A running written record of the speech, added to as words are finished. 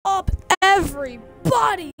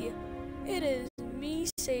everybody? It is me,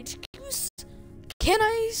 Sage Goose. Can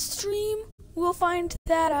I stream? We'll find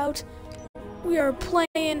that out. We are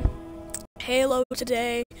playing Halo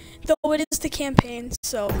today, though it is the campaign,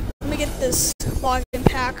 so let me get this login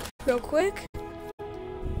pack real quick.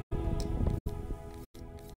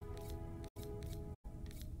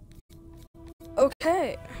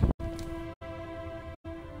 Okay.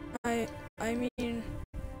 I mean,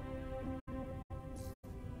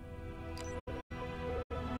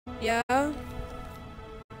 yeah,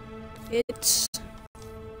 it's,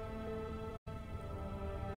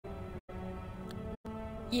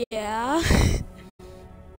 yeah.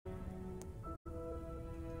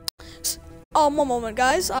 One moment,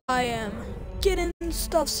 guys. I am getting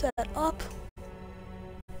stuff set up.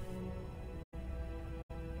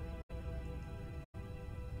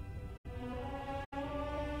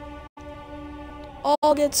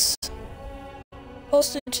 All gets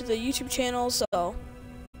posted to the YouTube channel, so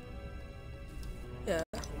yeah.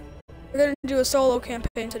 We're gonna do a solo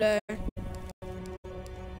campaign today.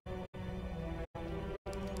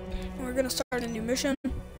 We're gonna start a new mission.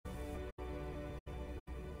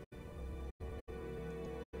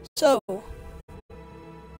 So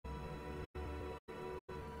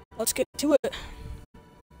let's get to it.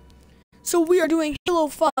 So we are doing Halo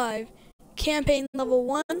 5 campaign level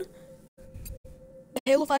 1.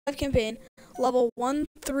 Halo 5 campaign, level 1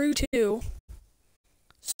 through 2.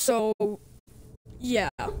 So, yeah.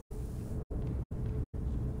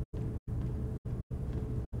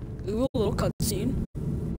 Ooh, a little cutscene.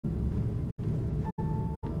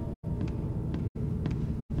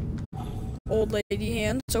 Old lady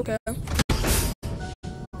hands, okay.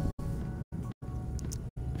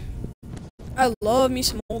 I love me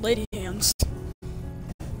some old lady hands.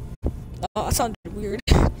 Oh, that sounded weird.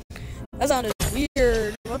 That sounded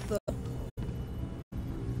weird. What the?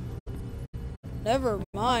 Never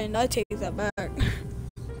mind. I take that back.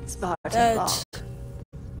 That's...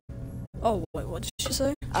 Oh, wait, what did she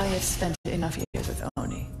say? I have spent enough years with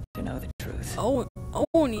Oni to know the truth. Oh,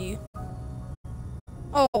 Oni.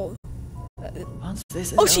 Oh. Once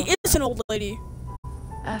this is oh, she over, is an old lady.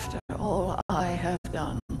 after all I have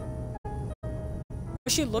done.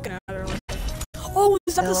 Is she looking at her like... Oh,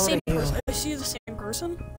 is that the Hello same to you. person? Is she the same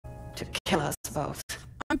person? To kill us both.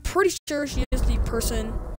 I'm pretty sure she is the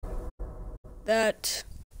person that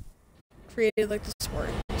created like the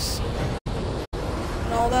Spartans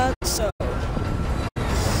and all that, so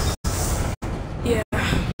yeah.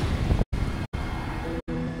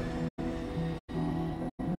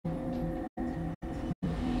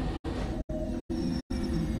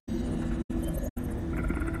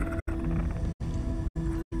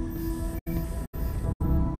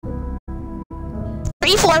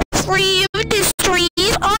 Free industries.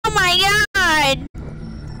 Oh my god!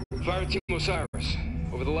 Fire Team Osiris.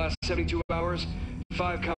 Over the last 72 hours,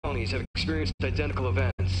 5 colonies have experienced identical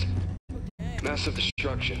events. Massive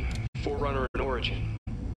destruction, Forerunner and Origin.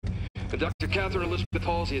 And Dr. Catherine Elizabeth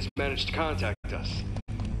Halsey has managed to contact us.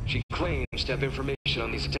 She claims to have information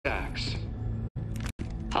on these attacks.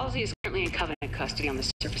 Halsey is currently in Covenant custody on the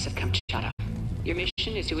surface of Kamchatka. Your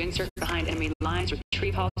mission is to insert behind enemy lines,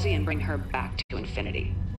 retrieve Halsey, and bring her back to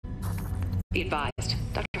Infinity. Be advised,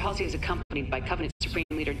 Dr. Halsey is accompanied by Covenant Supreme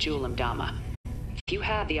Leader Jul Mdama. If you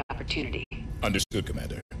have the opportunity... Understood,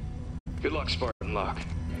 Commander. Good luck, Spartan Locke.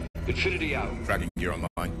 Infinity out. Tracking gear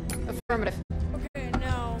online. Affirmative. Okay,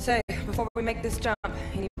 now Say, before we make this jump,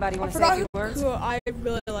 anybody I want to say a forgot few words? who I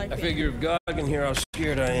really like. I figure if God can hear how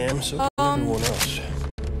scared I am, so can everyone else.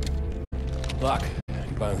 Buck,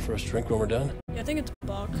 you buying the first drink when we're done? Yeah, I think it's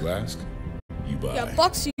Buck. You ask, you buy. Yeah,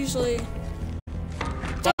 Buck's usually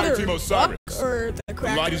Fire Team Osiris. Buck or the The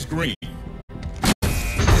cracker. light is green.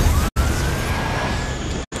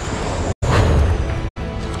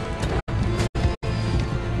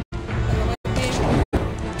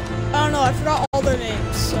 I don't know, I forgot all their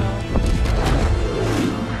names, so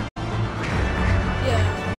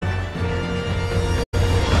yeah.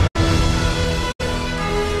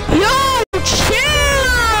 Yo, chill!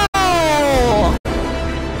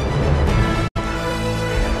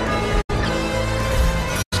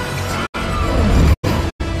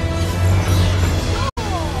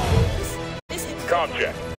 Com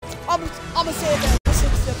check. I'm gonna say that this is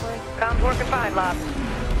different. Comms working fine, Lab.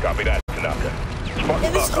 Copy that, Tanaka. Spartan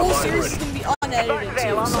And this Locke whole online series is ready. gonna be unedited too,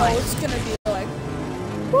 so online. it's gonna be like,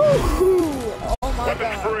 woohoo! Oh my Weapons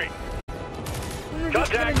god. free. We're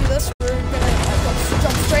just gonna do this, we're gonna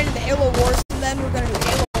jump straight into Halo Wars, and then we're gonna do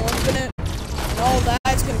Halo Infinite, and all that.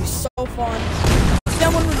 It's gonna be so fun.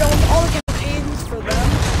 Then when we're done with all the campaigns for them,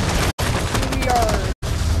 we are...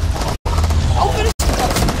 I'll finish the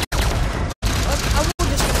cutscene.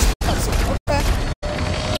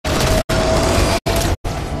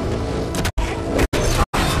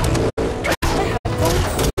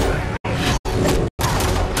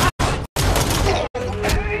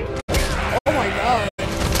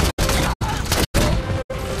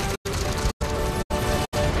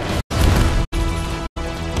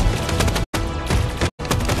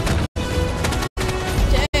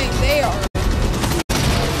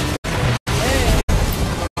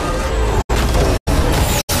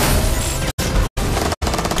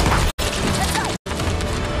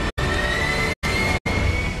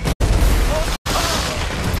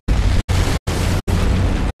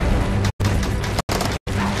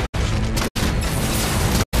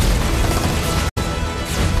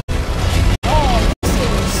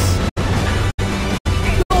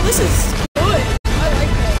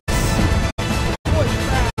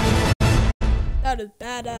 That is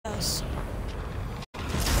badass.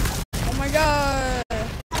 Oh my god. I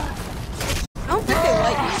don't think they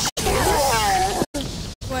let you shoot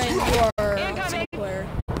when you are a single player.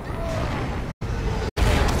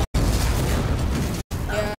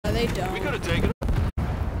 Yeah, they don't. We could have taken it.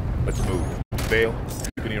 Let's move. Vale,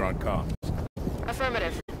 you can hear on comms.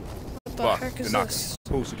 Affirmative. What the Buck, heck is Tanaka, this?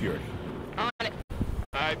 full security. On it.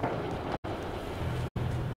 Alright.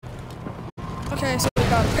 Okay, so we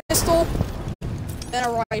got a pistol and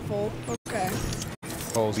a rifle. Okay.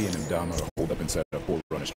 Halsey and Ndama hold up inside a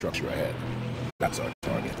Forerunner structure ahead. That's our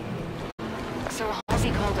target. So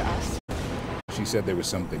Halsey called to us? She said there was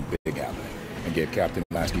something big happening and gave Captain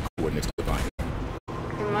Lasky coordinates to find it.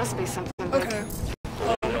 There must be something big. Okay.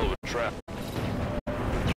 Hell of a trap.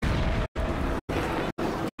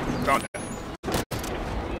 Contact.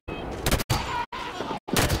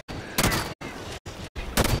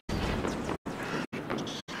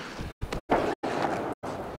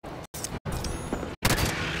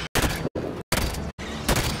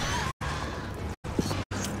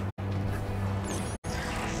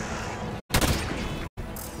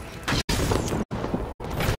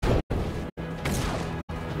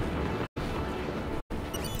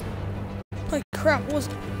 Like crap, what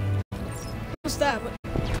was that?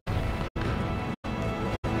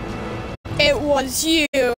 It was you,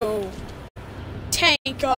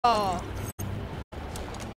 Tanker.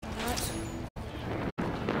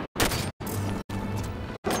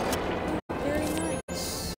 Very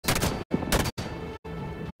nice.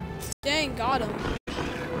 Dang, got him.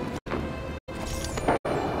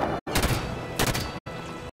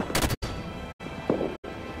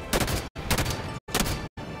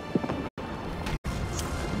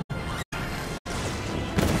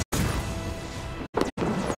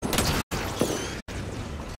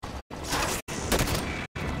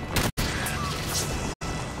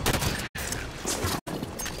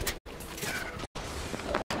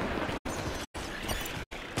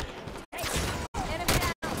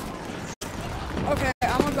 Okay,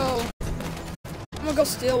 I'm gonna go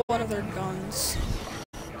steal one of their guns.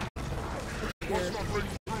 Here.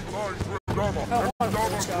 I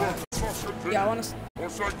want a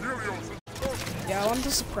full shot. Yeah, I want the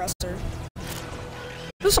suppressor.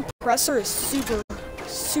 The suppressor is super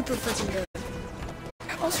freaking good.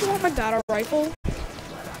 I also want my battle rifle.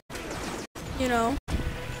 You know,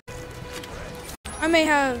 I may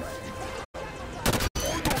have.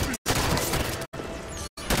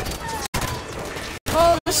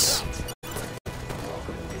 Oh, this.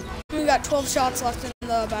 We got 12 shots left in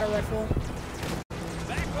the battle rifle.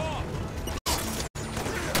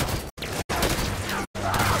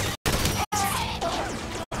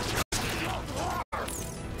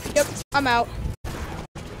 Yep, I'm out.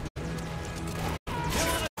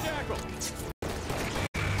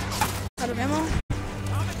 Out of ammo?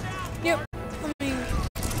 Yep. I mean.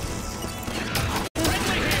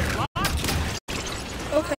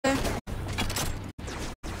 Okay.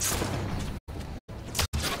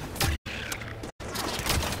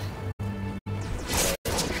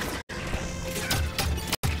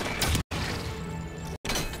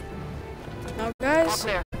 Now, guys.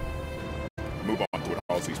 Move on toward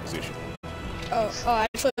Halsey's position. Oh,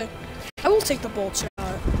 actually, I will take the bolt shot.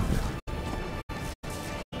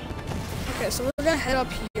 Okay, so we're gonna head up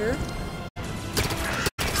here.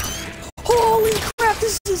 Holy crap,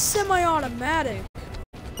 this is semi-automatic.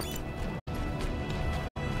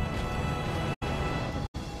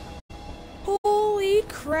 Holy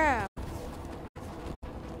crap.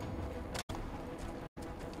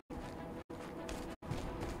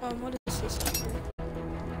 What is this here?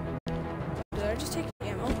 Did I just take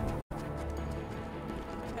ammo?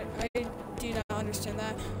 I do not understand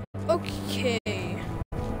that. Okay.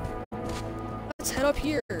 Let's head up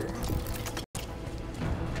here.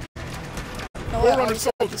 No, I'll just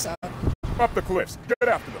set this out. Up the cliffs. Get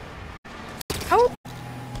after them. How?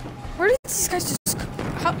 Where did these guys just...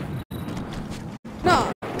 How?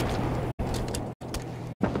 No.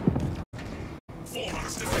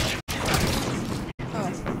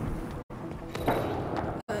 Oh.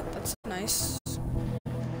 That's nice.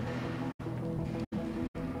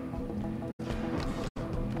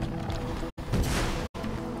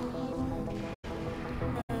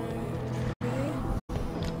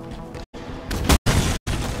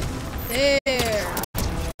 There.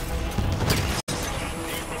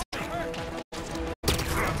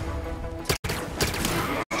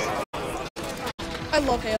 I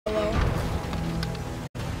love Halo.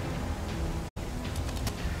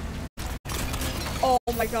 Oh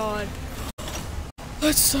my god.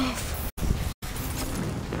 That's tough.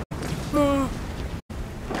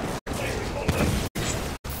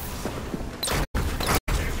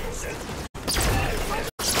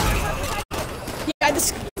 I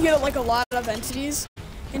just get like a lot of entities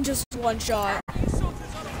in just one shot.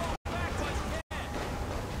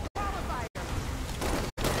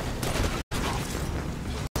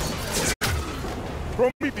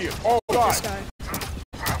 Prometheus, all This sides. guy.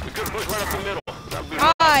 We could push right up the middle. That'd be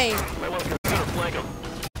Hi! might want to consider flank him.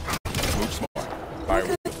 Move smart. Fire with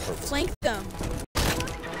Look, purpose. flank them.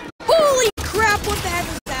 Holy crap, what the heck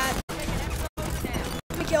is that?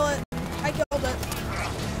 Let me kill it. I killed it.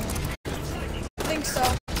 I think so.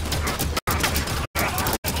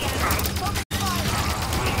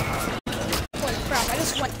 Holy crap, I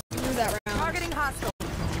just went through that round. Targeting hostile.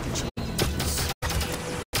 Jeez.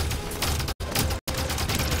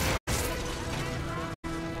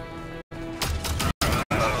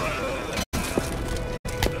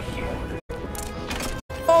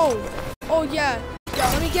 Oh yeah. Yeah,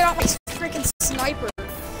 let me get out my freaking sniper.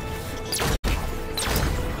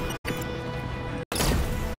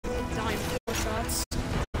 Dying 4 shots.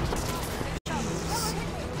 Jeez.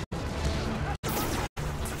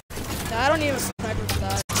 Nah, I don't need a sniper for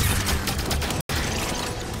that.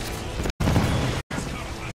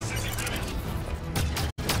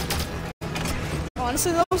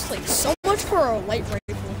 Honestly, that was like so much for a light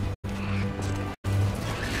rifle.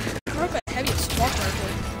 More of a heavy assault rifle.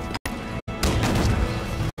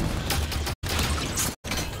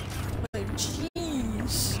 Like,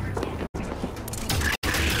 jeez.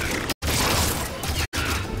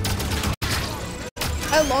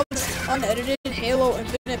 I love unedited Halo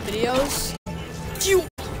Infinite videos.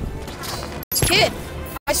 This kid,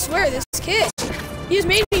 I swear, this kid, he just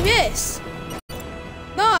made me miss.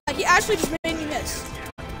 No, he actually just made me miss.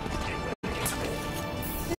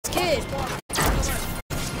 This kid.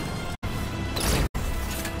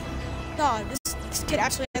 No, this kid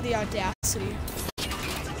actually had the audacity.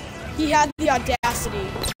 He had the audacity.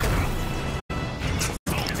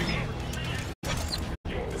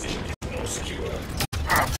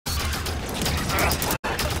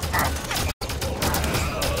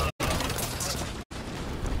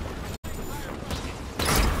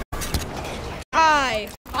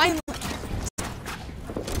 I'm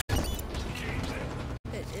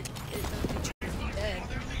it dead.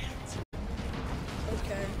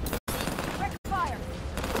 Okay.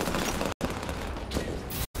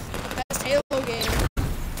 Best Halo game.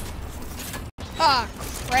 Ah,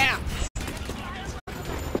 crap.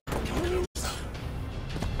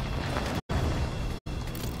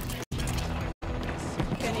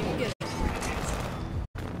 Can't even get it.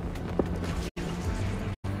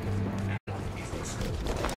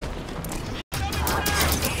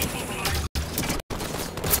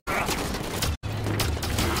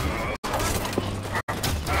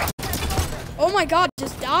 Oh my god,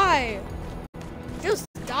 just die. Just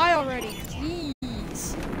die already.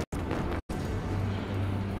 Jeez.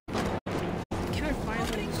 Can I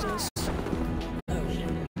finally use this?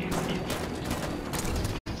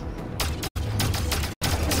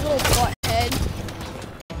 This little butthead.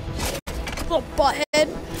 Little butthead.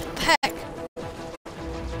 Heck.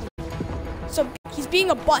 So he's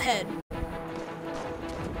being a butthead.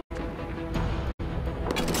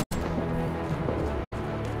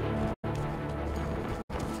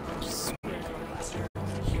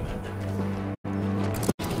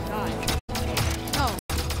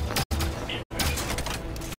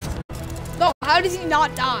 No, how does he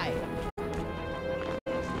not die?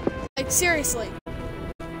 Like, seriously.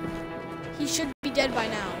 He should be dead by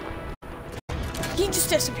now. He just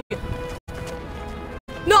disappeared.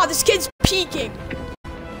 No, this kid's peeking.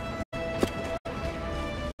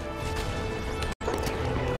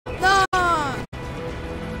 No.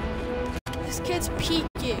 This kid's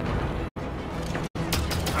peeking.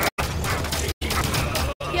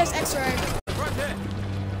 He has X-ray.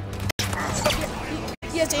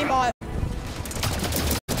 He has aimbot.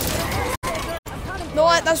 No,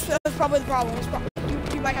 that's probably the problem.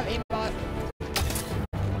 You might have aimbot.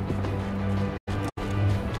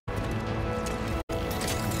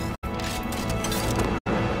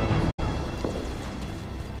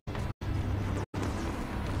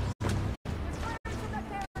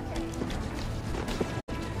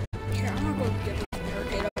 Here, I'm gonna go get this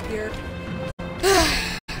barricade up here.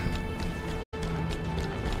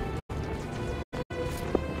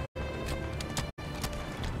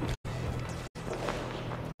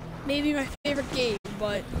 Maybe my favorite game,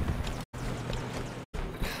 but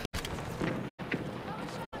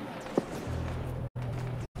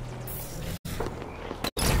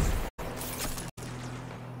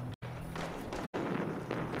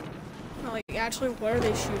no, like actually, what are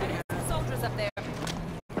they shooting at? Soldiers up there.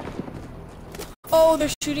 Oh, they're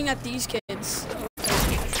shooting at these kids.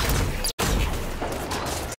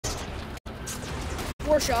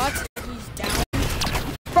 4 shots. He's down.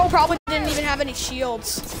 Bro probably didn't even have any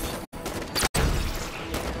shields.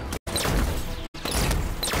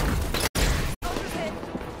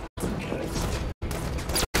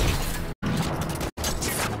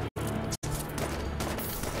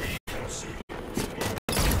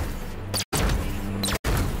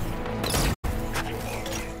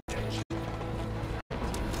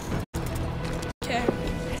 Okay.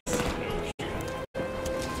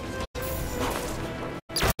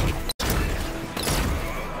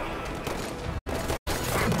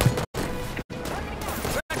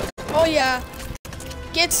 Oh yeah.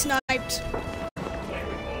 Get sniped.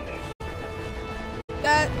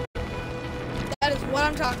 That is what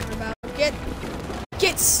I'm talking about. Get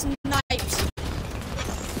sniped.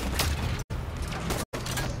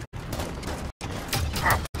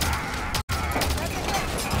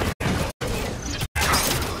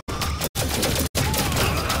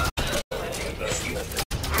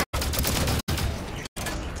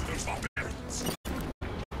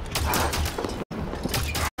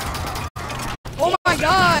 Oh my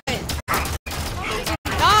god!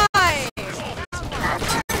 Die!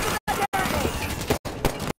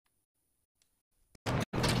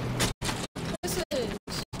 This is...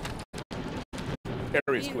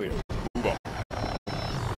 Area's clear. Move on.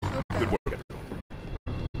 Good work, everyone.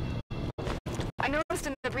 I noticed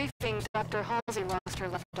in the briefing Dr. Halsey lost her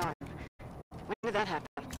left arm. When did that happen?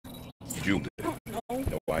 June did it.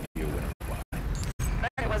 No idea when or why.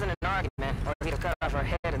 It wasn't an argument, or he'd have cut off her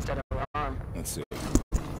head instead of her arm. Let's see.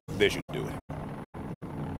 They should do it.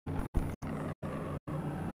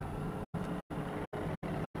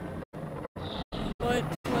 What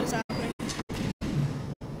is happening?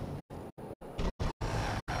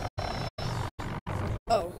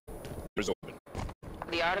 Oh. Doors open.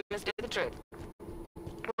 The Artemis did the trick.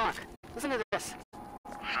 Look, listen to this.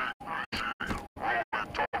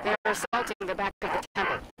 They're assaulting the back of the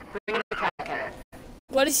temple. Bring in the campaign.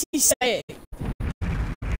 What is he saying?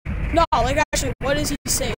 No, like actually, what is he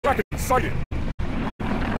saying? Bracken sighted.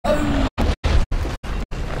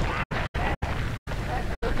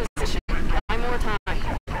 Good position. 1 more time.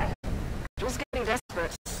 Jules getting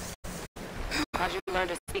desperate. How'd you learn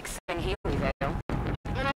to speak Swahili, Vale?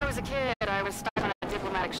 When I was a kid, I was stuck on a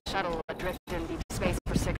diplomatic shuttle adrift in deep space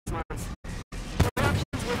for 6 months. My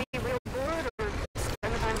options were be real bored or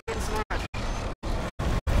spend the time getting smart.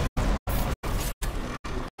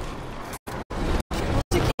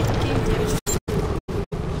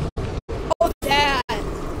 Oh, Dad!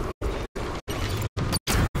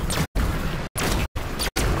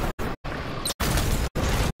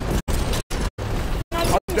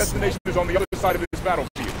 Our destination is on the other side of this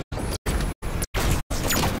battlefield.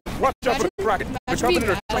 Watch out for the Kraken. The Covenant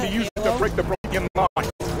are trying to use it to break the broken line.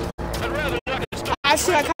 I'd rather not get stuck.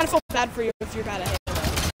 Actually, I kind of feel bad for you if you're bad at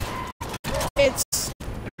it.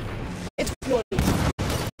 It's really.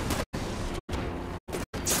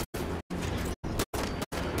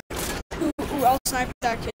 Ooh, I'll snipe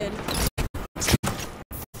that kid.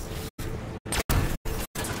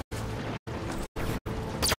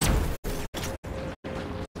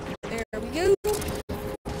 There we go.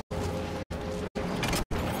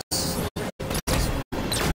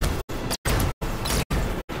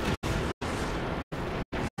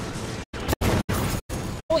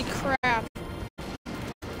 Holy crap.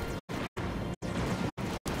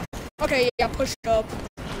 Okay, yeah, push up.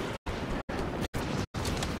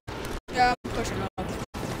 Yeah, I'm pushing up.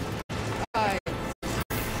 Alright.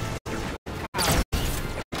 Ow.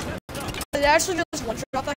 Did it actually just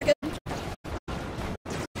one-shot that kid?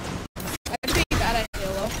 I could be bad at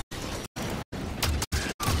Halo.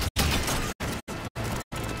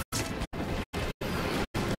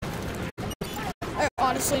 I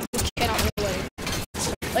honestly just cannot relate.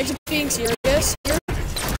 Like, just being serious here.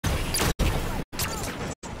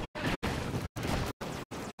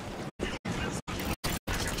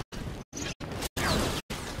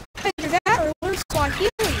 Hey, your dad learns Swahili.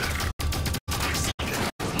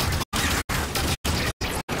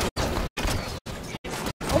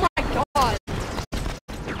 Oh my god.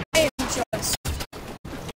 I am just...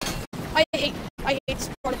 I hate this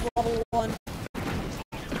part of level 1.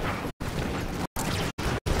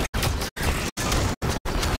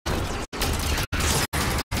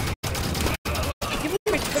 People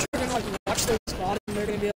are gonna like watch this VOD and they're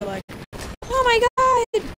gonna be like, oh my god!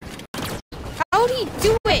 How do you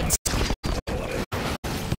do it?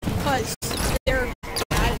 Because they're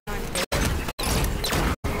bad and I'm good.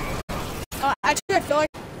 Actually, I feel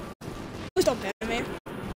like, please don't ban me.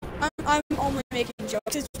 I'm only making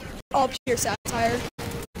jokes. It's all pure satire.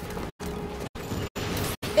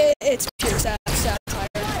 It's pure satire.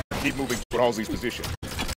 Keep moving toward Halsey's position.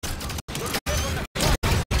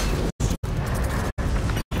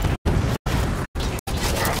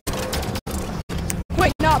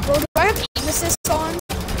 Wait, nah, bro. Do I have aim assist on?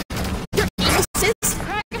 Your aim assist?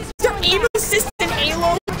 Your aim assist in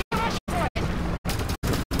Halo?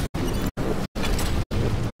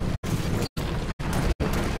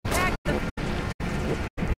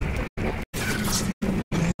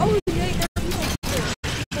 Oh, yeah,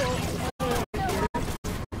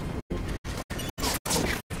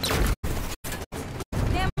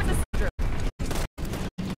 there are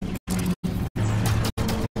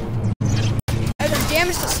either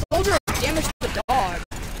damage the soldier or damage the dog.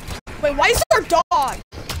 Wait, why is there a dog?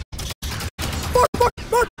 Bark, bark,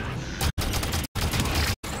 bark!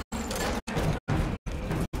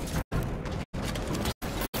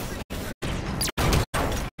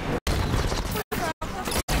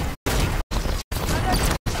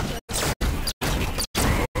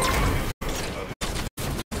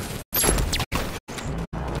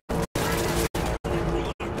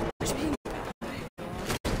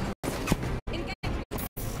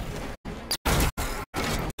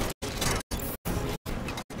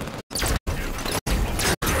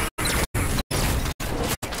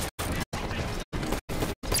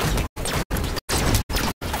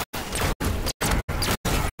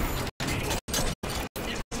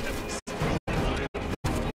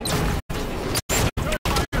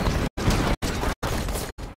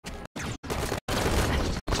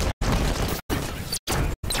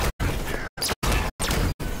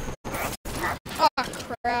 Ah,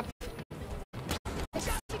 crap.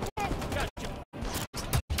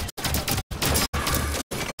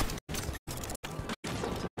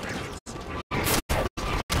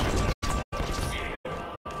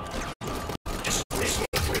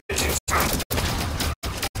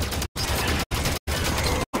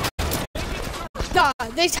 Nah,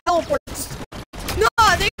 they teleport.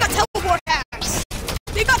 Nah, they got teleport hacks.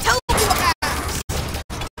 They got teleport hacks.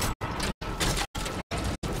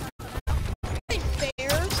 Ain't fair.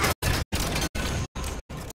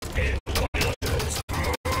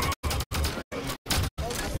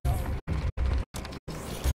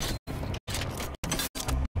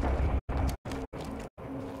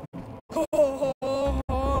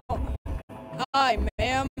 Hi,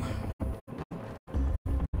 ma'am.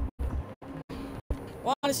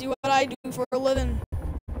 Want to see what I do for a living?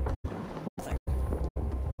 Nothing.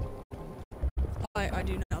 I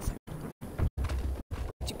do nothing.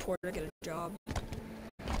 Too poor to get a job.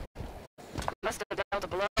 Must have dealt a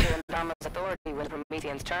blow to Indama's authority when the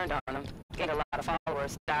Prometheans turned on him. Gained a lot of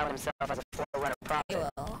followers, styling himself as a forerunner prophet.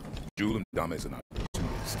 Well, Jewel Indama is an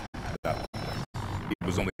opportunist. It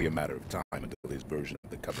was only a matter of time until his version of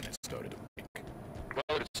the Covenant started to break.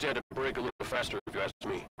 Well, it'd stand to break a little faster if you ask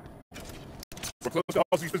me. We're close to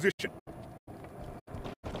Halsey's position.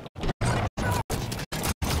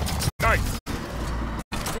 Nice!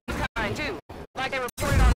 Kind, too. Like they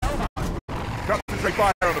reported on Nova. Concentrate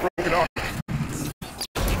fire on the broken arm.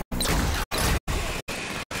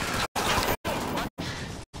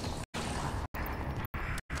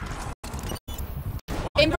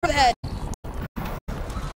 aim for the head.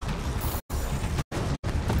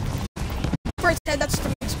 For its head, that's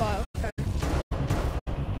the spot. Okay.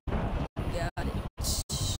 Yeah, it's...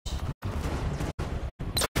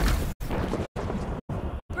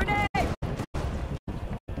 Grenade!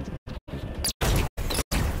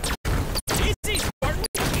 Easy, Spartan!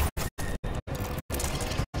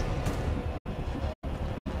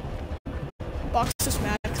 Boxes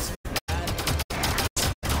max.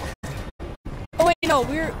 Oh wait, no,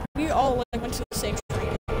 we all like went to the same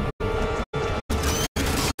training.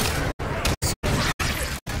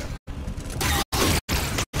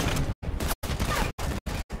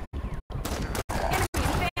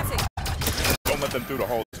 Don't let them through the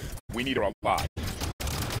halls. We need her alive.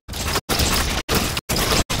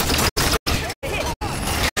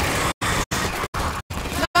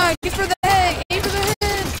 Nah, get for the head! Aim for the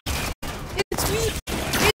head! It's weak!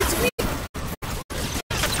 It's weak!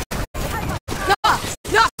 Nah!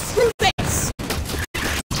 Nah! Screw face!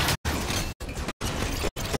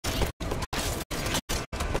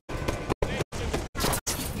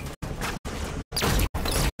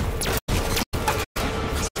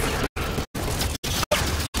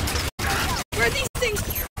 Where are these things?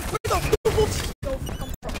 Where the wolves go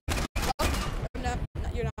come from? No,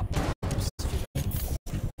 you're not.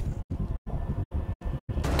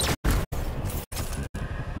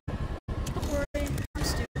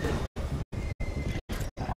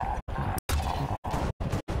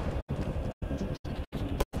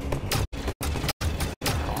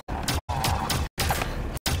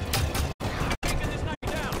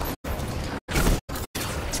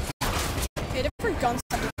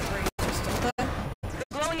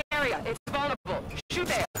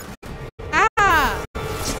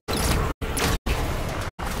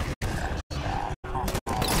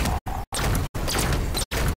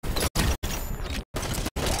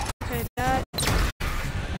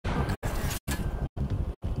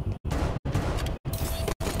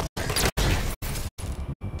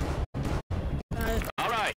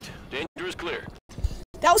 is clear.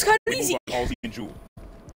 That was kind of We move easy. on Halsey and Jewel.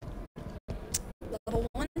 Level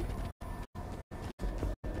 1.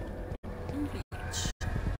 Beach.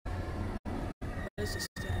 What is this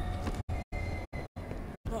thing?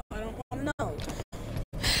 Well, I don't want to know.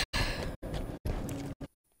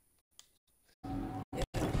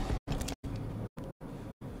 Yeah.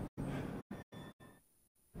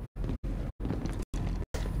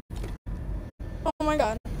 Oh my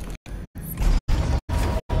god.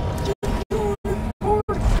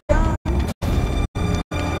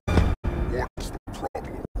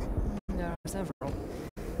 There are several.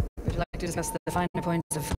 Would you like to discuss the finer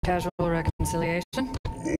points of casual reconciliation? More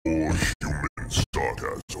human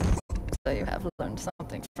sarcasm. So you have learned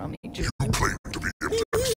something from me, Jewel. You claim to be able to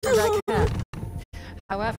And I can.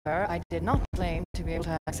 However, I did not claim to be able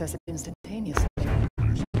to access it instantaneously.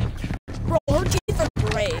 Bro, her teeth are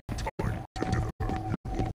gray.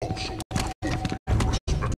 also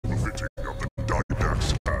befitting of the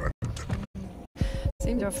Didact's hand.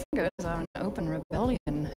 Seems your fingers are an open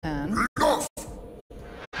rebellion, Han. Enough!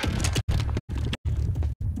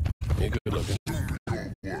 You're good looking.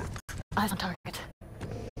 Eyes on target.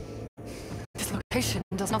 This location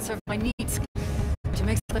does not serve my needs. To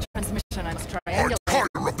make the transmission, I must I'm triangulate. tired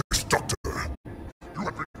of this, Doctor. You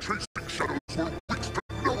have been chasing shadows for weeks,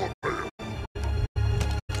 but no avail.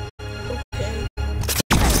 Okay.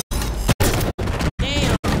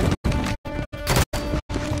 Damn.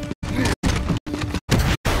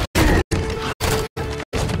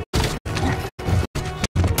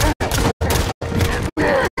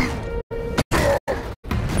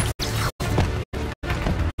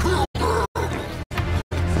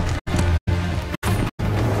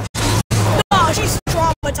 Oh, she's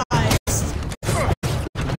traumatized.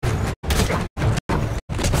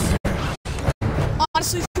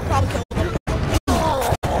 Honestly, she probably killed him.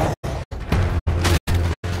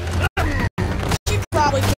 She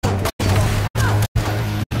probably killed him.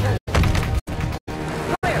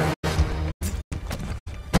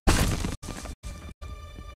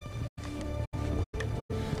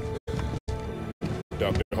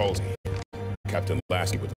 Dr. Halsey, Captain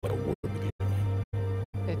Lasky would like a word with you.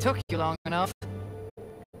 It took you long enough.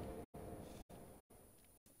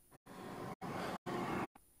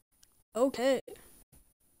 Okay.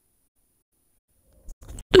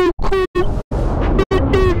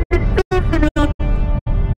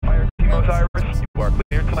 Fire Team Osiris, you are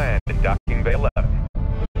cleared to land in docking bay 11.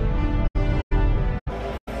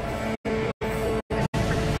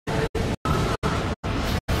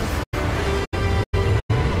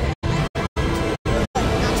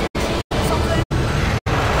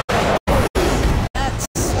 That's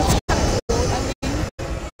kind of cool.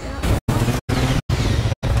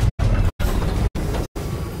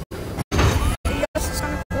 I guess it's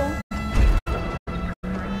kind of cool.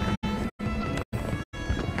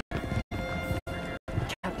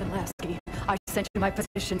 Captain Lasky, I sent you my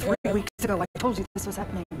position 3 weeks ago. I told you this was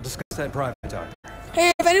happening. Discuss that in private, Doctor.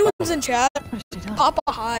 Hey, if anyone's in chat, What has she done? pop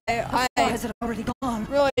a hi. Why I is it already gone?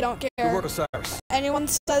 really don't Good care. work, Osiris. Anyone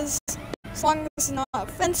says, as long as it's not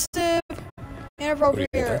offensive, inappropriate,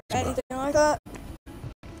 What do you or think that's anything like that.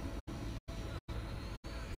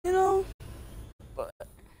 You know? But.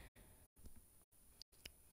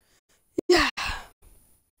 Yeah.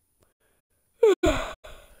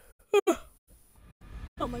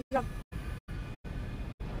 Oh my god.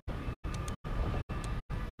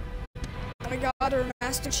 Oh my god, our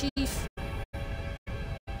Master Chief.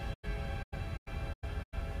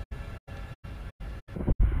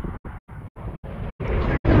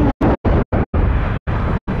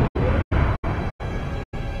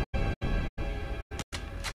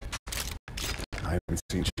 I haven't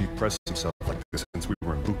seen Chief press himself like this since we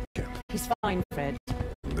were in boot camp. He's fine, Fred.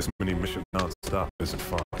 This many missions non-stop isn't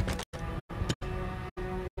fun.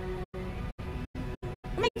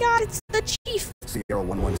 Oh my god, it's the Chief. Sierra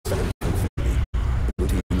 117 to Infinity. The blue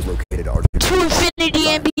team is located at To infinity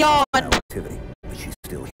and beyond. activity, but she's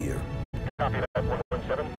still here. Copy that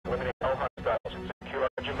 117, eliminate all hostiles, secure our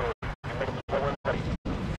general.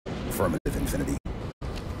 Affirmative, Infinity.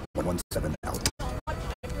 117 out.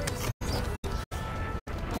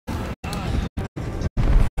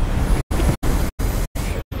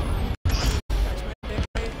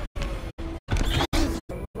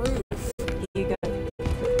 You go.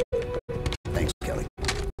 Thanks, Kelly.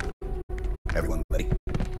 Everyone ready?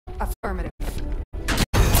 Affirmative.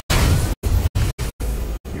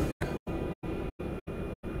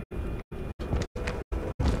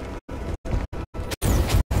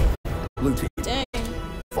 Blue team, Dang.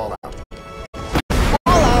 fall out.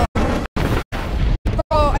 All out.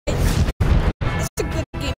 Bro, it's a good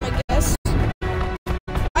game, I guess.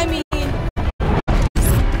 I mean,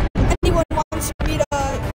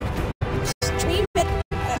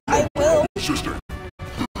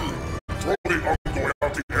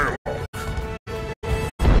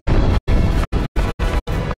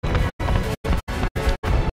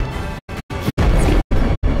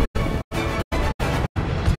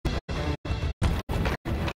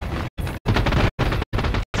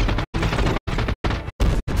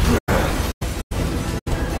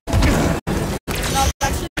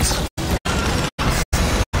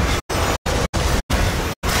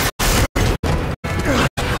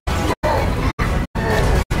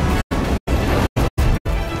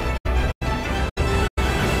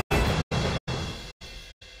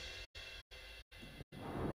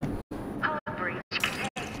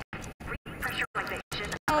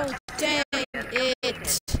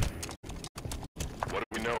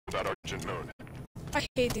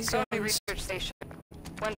 get these Crony guns. research station.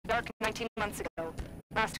 Went dark 19 months ago.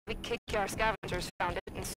 Last week, KKR scavengers found it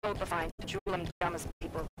and sold the find to Jewel and Dama's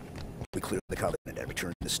people. We clear the Covenant and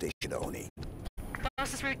return the station to Oni.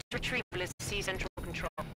 Fastest route to retrieval is C Central Control.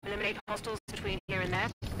 Eliminate hostiles between here and there,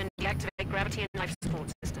 and deactivate gravity and life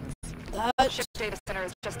support systems. That Ship data center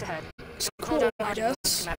is just ahead. is Call cool, down I large guess.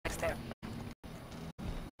 schematics there.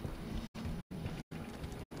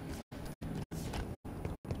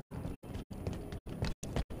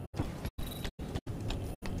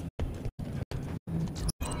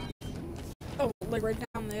 Oh, like right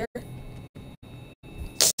down there.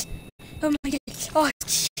 Oh my god. Oh,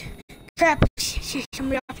 crap.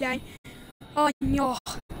 Somebody offline. Oh no.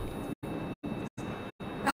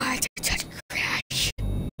 Oh, it's such a crash.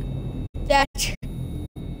 That.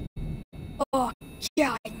 Oh,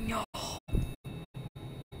 yeah, I know.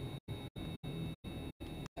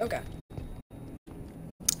 Okay.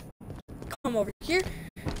 Come over here.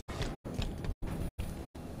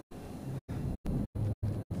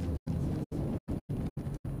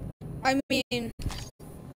 I mean,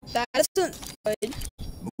 that isn't good.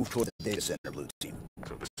 Move toward the data center, Blue Team.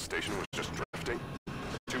 So the station was just drifting?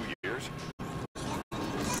 2 years?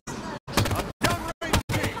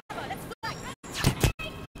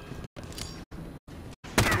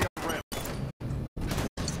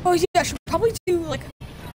 Oh yeah, I should probably do like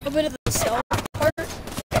a bit of the stealth part.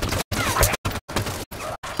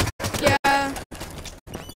 Yeah.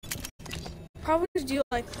 Probably do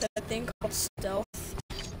like that thing called stealth.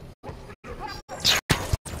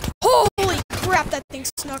 Holy crap, that thing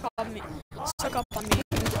snuck up on me. Stuck up on me.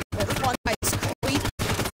 On my sleep.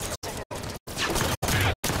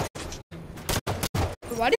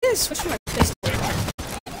 Why did I switch my pistol?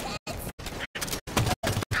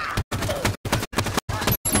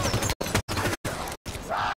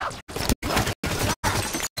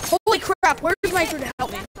 Holy crap, where's my crew to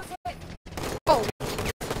help me? Oh,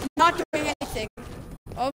 not doing anything.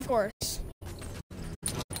 Of course.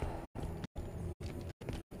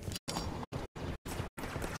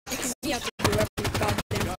 You have to do every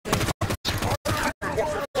goddamn thing.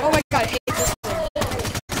 Oh my god, I hate this thing.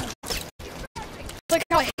 It's like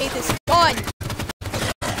how I hate this gun.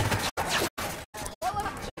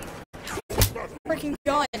 Freaking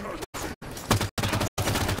gun.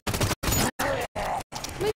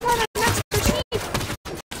 My god, I'm Master Chief.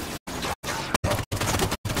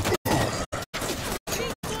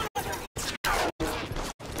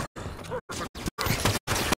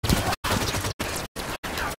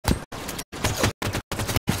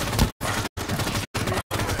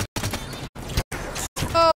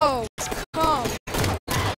 Oh, come on.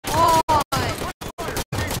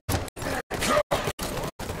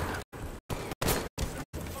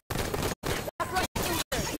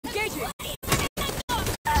 Engaging.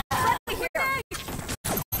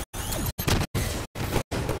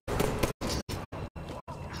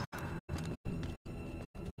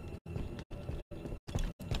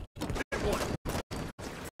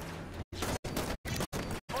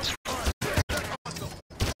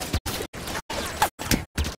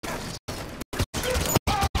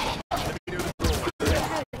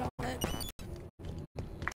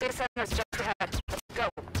 Data center is just ahead. Let's go.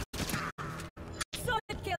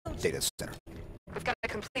 Data center. We've got a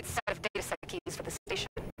complete set of data set keys for the station.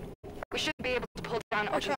 We should be able to pull down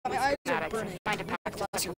Oh crap, my eyes are schematics burning. and find a path to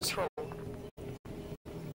Glasses. control.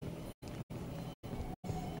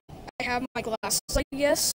 I have my glasses, I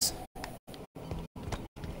guess.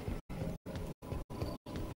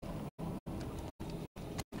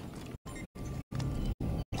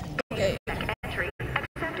 Okay. Entry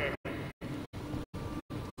accepted.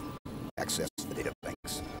 Access the data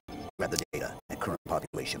banks. Grab the data and current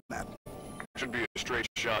population map. Should be a straight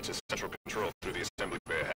shot to central control through the assembly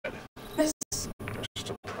bay ahead. This Just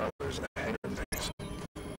some prowlers and hangar things.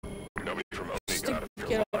 Nobody from Oni Just got it to for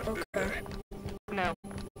get a up, lot okay. today. No.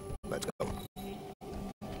 Let's go.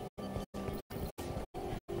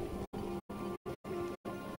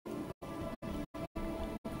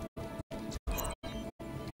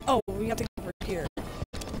 Oh, we have to go over here.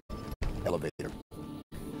 Elevator.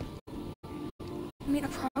 I mean,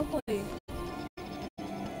 probably.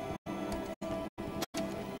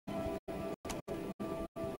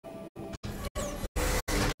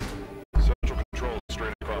 Central control is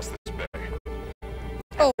straight across this bay.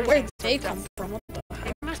 Oh, where did they come from? What the heck?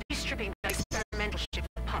 They must be stripping the experimental ship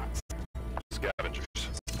parts. Scavengers,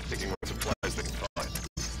 taking what supplies they can find.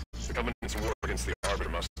 The Covenant's war against the Arbiter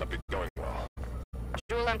must not be going well.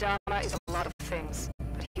 Jewel and Dama is a lot of things,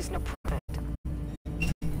 but he's no prophet.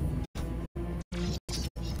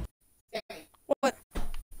 What?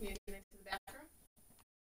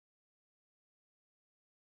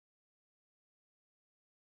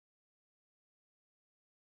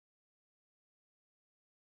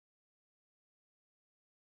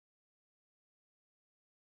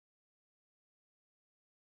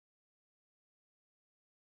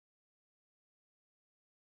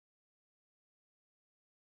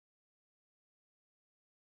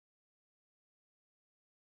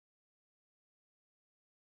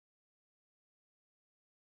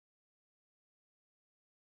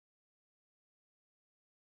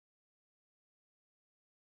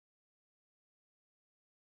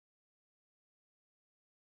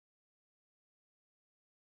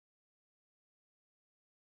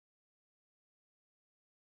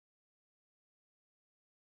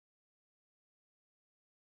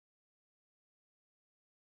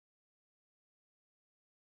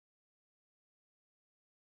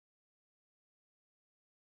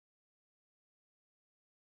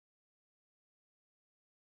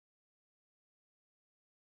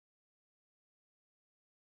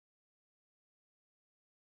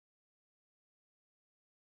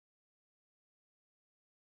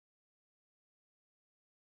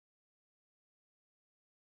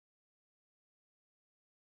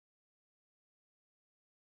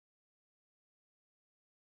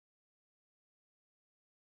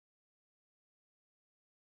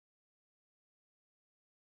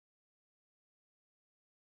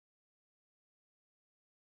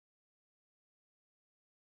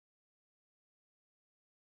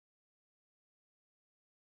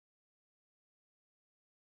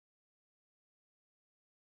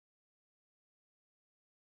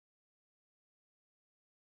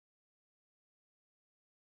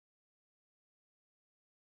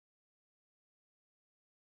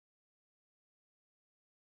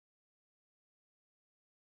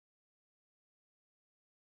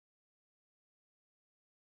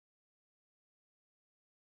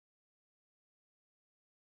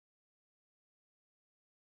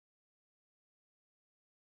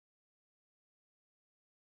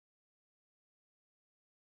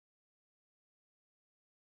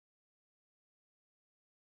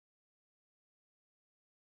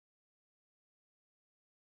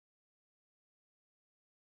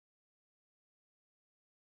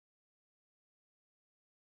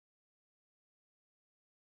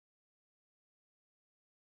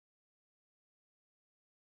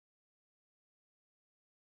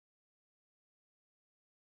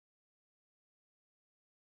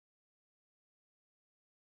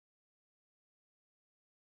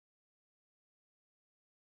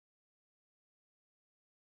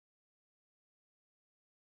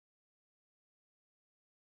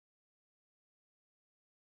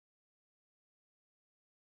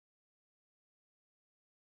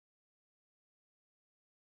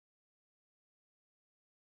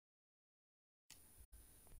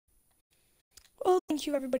 Well, thank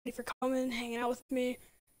you everybody for coming, hanging out with me.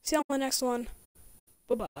 See you on the next one.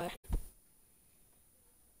 Bye-bye.